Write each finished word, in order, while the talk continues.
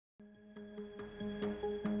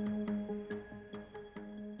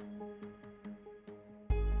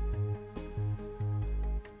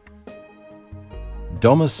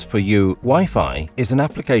Domus4U Wi-Fi is an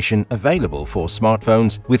application available for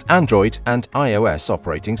smartphones with Android and iOS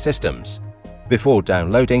operating systems. Before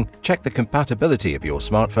downloading, check the compatibility of your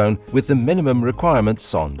smartphone with the minimum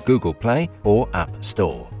requirements on Google Play or App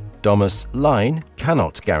Store. Domus Line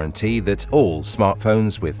cannot guarantee that all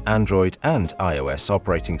smartphones with Android and iOS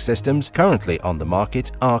operating systems currently on the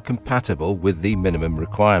market are compatible with the minimum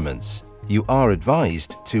requirements. You are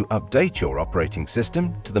advised to update your operating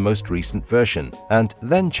system to the most recent version and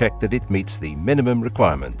then check that it meets the minimum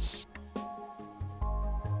requirements.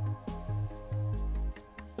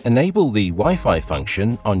 Enable the Wi-Fi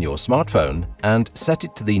function on your smartphone and set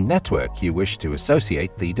it to the network you wish to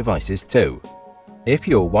associate the devices to. If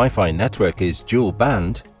your Wi-Fi network is dual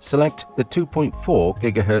band, select the 2.4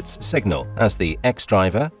 GHz signal, as the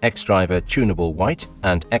X-Driver Tunable White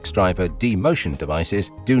and X-Driver D-Motion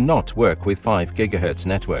devices do not work with 5 GHz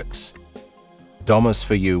networks.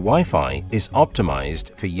 Domus4U Wi-Fi is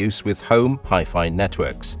optimized for use with home Hi-Fi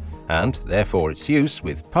networks, and therefore its use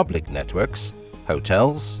with public networks,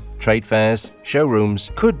 hotels, trade fairs,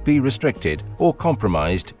 showrooms could be restricted or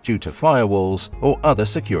compromised due to firewalls or other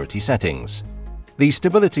security settings. The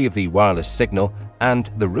stability of the wireless signal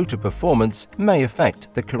and the router performance may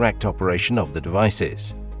affect the correct operation of the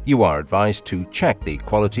devices. You are advised to check the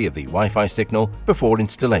quality of the Wi-Fi signal before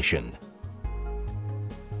installation.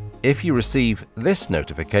 If you receive this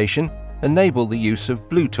notification, enable the use of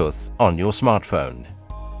Bluetooth on your smartphone.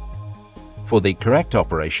 For the correct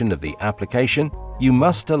operation of the application, you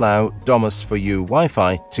must allow Domus4U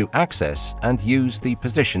Wi-Fi to access and use the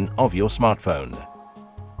position of your smartphone.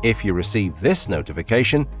 If you receive this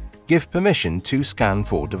notification, give permission to scan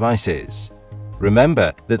for devices.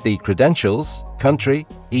 Remember that the credentials, country,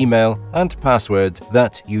 email, and password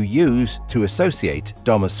that you use to associate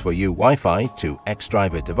Domus4U Wi-Fi to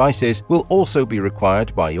X-Driver devices will also be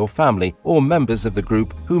required by your family or members of the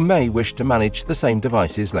group who may wish to manage the same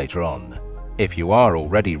devices later on. If you are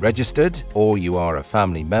already registered or you are a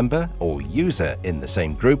family member or user in the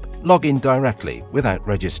same group, log in directly without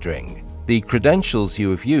registering. The credentials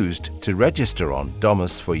you have used to register on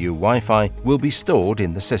Domus4U Wi-Fi will be stored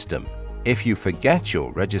in the system. If you forget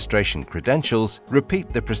your registration credentials,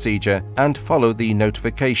 repeat the procedure and follow the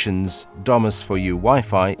notifications Domus4U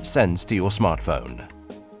Wi-Fi sends to your smartphone.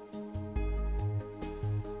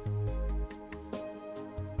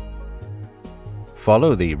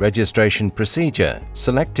 Follow the registration procedure,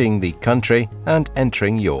 selecting the country and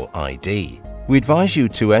entering your ID. We advise you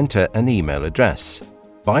to enter an email address.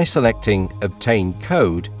 By selecting Obtain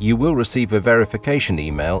Code, you will receive a verification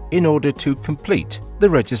email in order to complete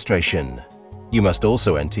the registration. You must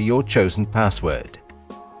also enter your chosen password.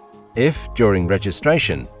 If, during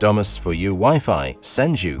registration, Domus4U Wi-Fi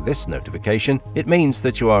sends you this notification, it means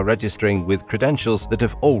that you are registering with credentials that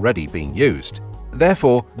have already been used.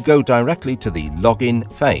 Therefore, go directly to the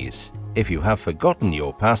login phase. If you have forgotten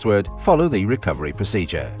your password, follow the recovery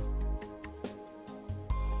procedure.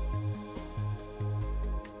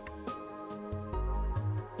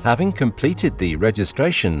 Having completed the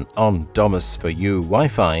registration on Domus4U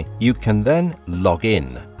Wi-Fi, you can then log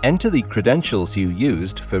in. Enter the credentials you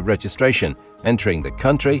used for registration, entering the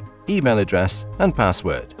country, email address, and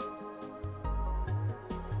password.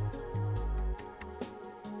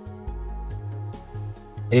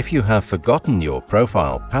 If you have forgotten your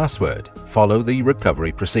profile password, follow the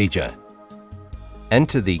recovery procedure.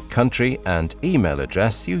 Enter the country and email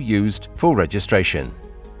address you used for registration.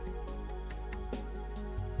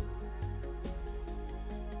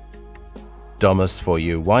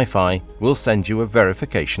 Domus4U Wi-Fi will send you a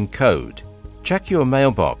verification code. Check your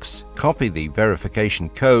mailbox, copy the verification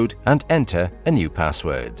code, and enter a new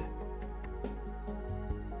password.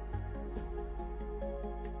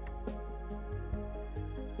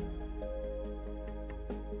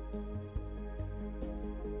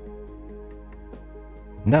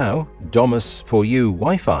 Now, Domus4U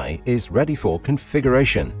Wi-Fi is ready for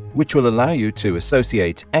configuration, which will allow you to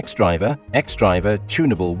associate X-Driver, X-Driver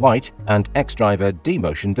Tunable White, and X-Driver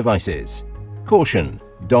D-Motion devices. Caution: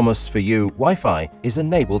 Domus4U Wi-Fi is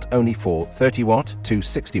enabled only for 30-watt to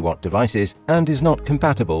 60-watt devices and is not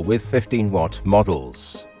compatible with 15-watt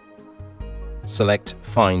models. Select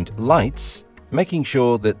Find Lights, making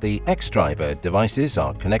sure that the X-Driver devices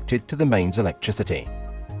are connected to the mains electricity.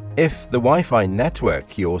 If the Wi-Fi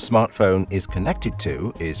network your smartphone is connected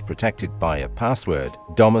to is protected by a password,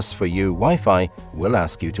 Domus4U Wi-Fi will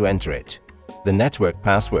ask you to enter it. The network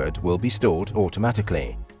password will be stored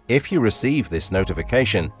automatically. If you receive this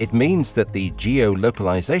notification, it means that the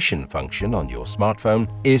geolocalization function on your smartphone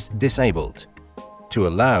is disabled. To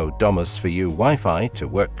allow Domus4U Wi-Fi to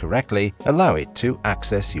work correctly, allow it to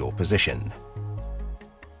access your position.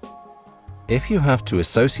 If you have to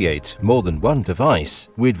associate more than one device,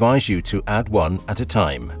 we advise you to add one at a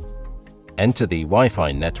time. Enter the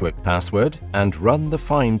Wi-Fi network password and run the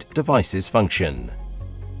Find Devices function.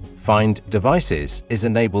 Find Devices is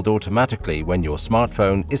enabled automatically when your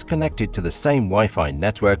smartphone is connected to the same Wi-Fi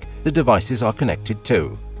network the devices are connected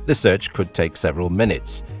to. The search could take several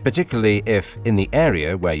minutes, particularly if, in the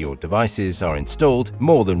area where your devices are installed,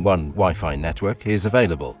 more than one Wi-Fi network is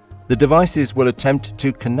available. The devices will attempt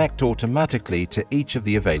to connect automatically to each of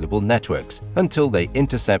the available networks until they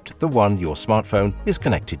intercept the one your smartphone is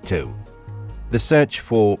connected to. The search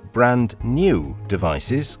for brand new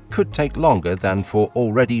devices could take longer than for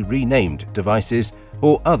already renamed devices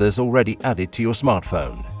or others already added to your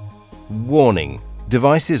smartphone. Warning: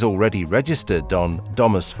 devices already registered on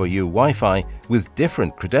Domus4U Wi-Fi with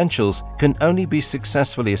different credentials can only be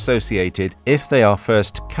successfully associated if they are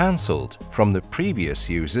first cancelled from the previous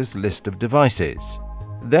user's list of devices.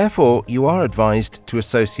 Therefore, you are advised to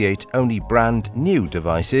associate only brand new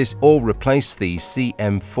devices or replace the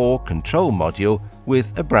CM4 control module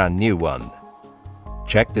with a brand new one.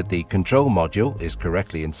 Check that the control module is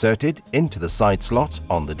correctly inserted into the side slot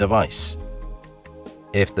on the device.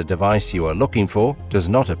 If the device you are looking for does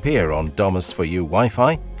not appear on Domus4U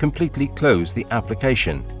Wi-Fi, completely close the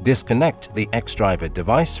application, disconnect the xDriver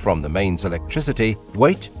device from the mains electricity,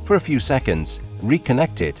 wait for a few seconds,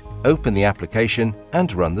 reconnect it, open the application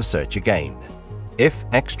and run the search again. If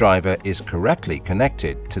xDriver is correctly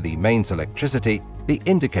connected to the mains electricity, the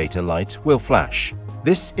indicator light will flash.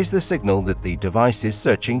 This is the signal that the device is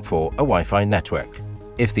searching for a Wi-Fi network.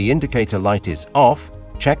 If the indicator light is off,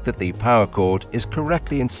 check that the power cord is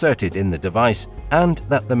correctly inserted in the device and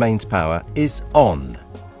that the mains power is on.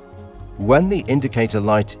 When the indicator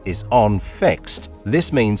light is on fixed,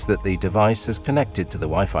 this means that the device is connected to the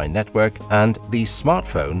Wi-Fi network and the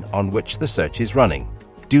smartphone on which the search is running.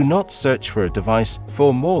 Do not search for a device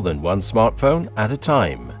for more than one smartphone at a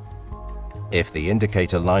time. If the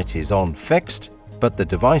indicator light is on fixed, but the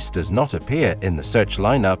device does not appear in the search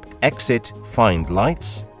lineup, exit Find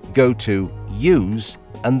Lights, go to Use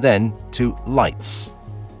and then to Lights.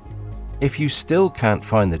 If you still can't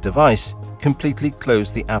find the device, completely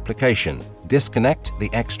close the application, disconnect the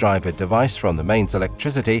xDriver device from the mains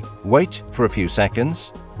electricity, wait for a few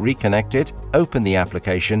seconds, reconnect it, open the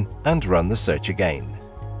application and run the search again.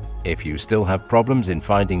 If you still have problems in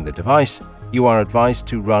finding the device, you are advised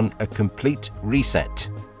to run a complete reset.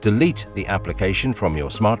 Delete the application from your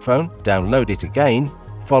smartphone, download it again,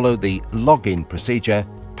 follow the login procedure,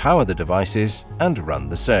 power the devices and run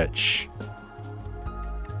the search.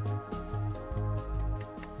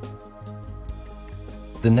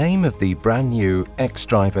 The name of the brand new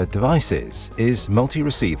xDriver devices is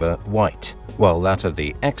Multi-Receiver White, while that of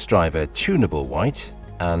the xDriver Tunable White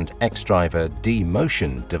and xDriver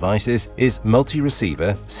D-Motion devices is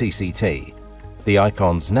Multi-Receiver CCT. The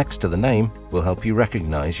icons next to the name will help you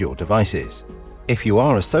recognize your devices. If you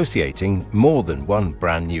are associating more than one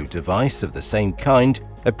brand new device of the same kind,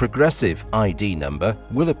 a progressive ID number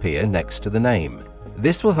will appear next to the name.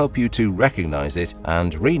 This will help you to recognize it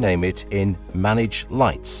and rename it in Manage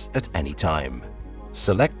Lights at any time.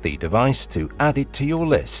 Select the device to add it to your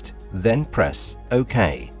list, then press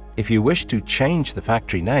OK. If you wish to change the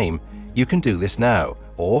factory name, you can do this now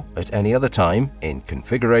or at any other time in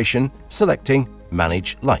Configuration, selecting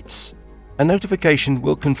Manage Lights. A notification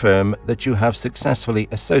will confirm that you have successfully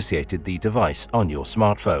associated the device on your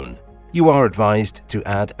smartphone. You are advised to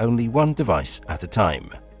add only one device at a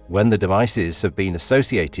time. When the devices have been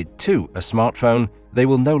associated to a smartphone, they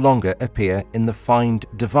will no longer appear in the Find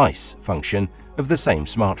Device function of the same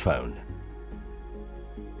smartphone.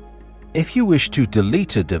 If you wish to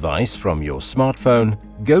delete a device from your smartphone,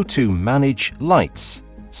 go to Manage Lights,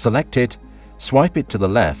 select it, swipe it to the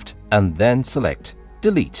left, and then select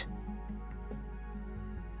Delete.